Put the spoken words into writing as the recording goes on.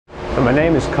So my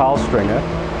name is Carl Stringer.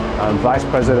 I'm Vice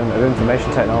President of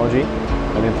Information Technology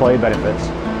and Employee Benefits.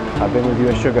 I've been with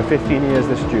US Sugar 15 years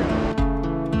this June.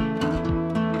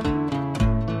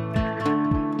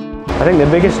 I think the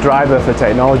biggest driver for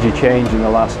technology change in the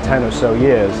last 10 or so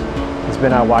years has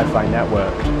been our Wi-Fi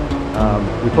network.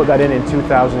 We put that in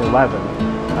 2011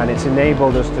 and it's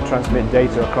enabled us to transmit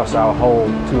data across our whole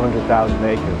 200,000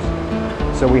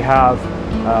 acres. So we have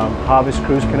harvest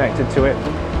crews connected to it,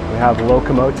 we have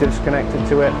locomotives connected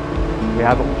to it, we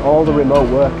have all the remote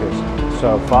workers,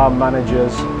 so farm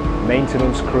managers,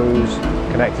 maintenance crews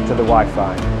connected to the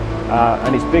Wi-Fi.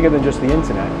 And it's bigger than just the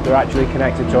internet. They're actually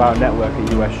connected to our network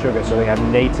at US Sugar, so they have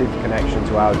native connection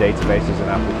to our databases and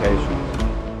applications.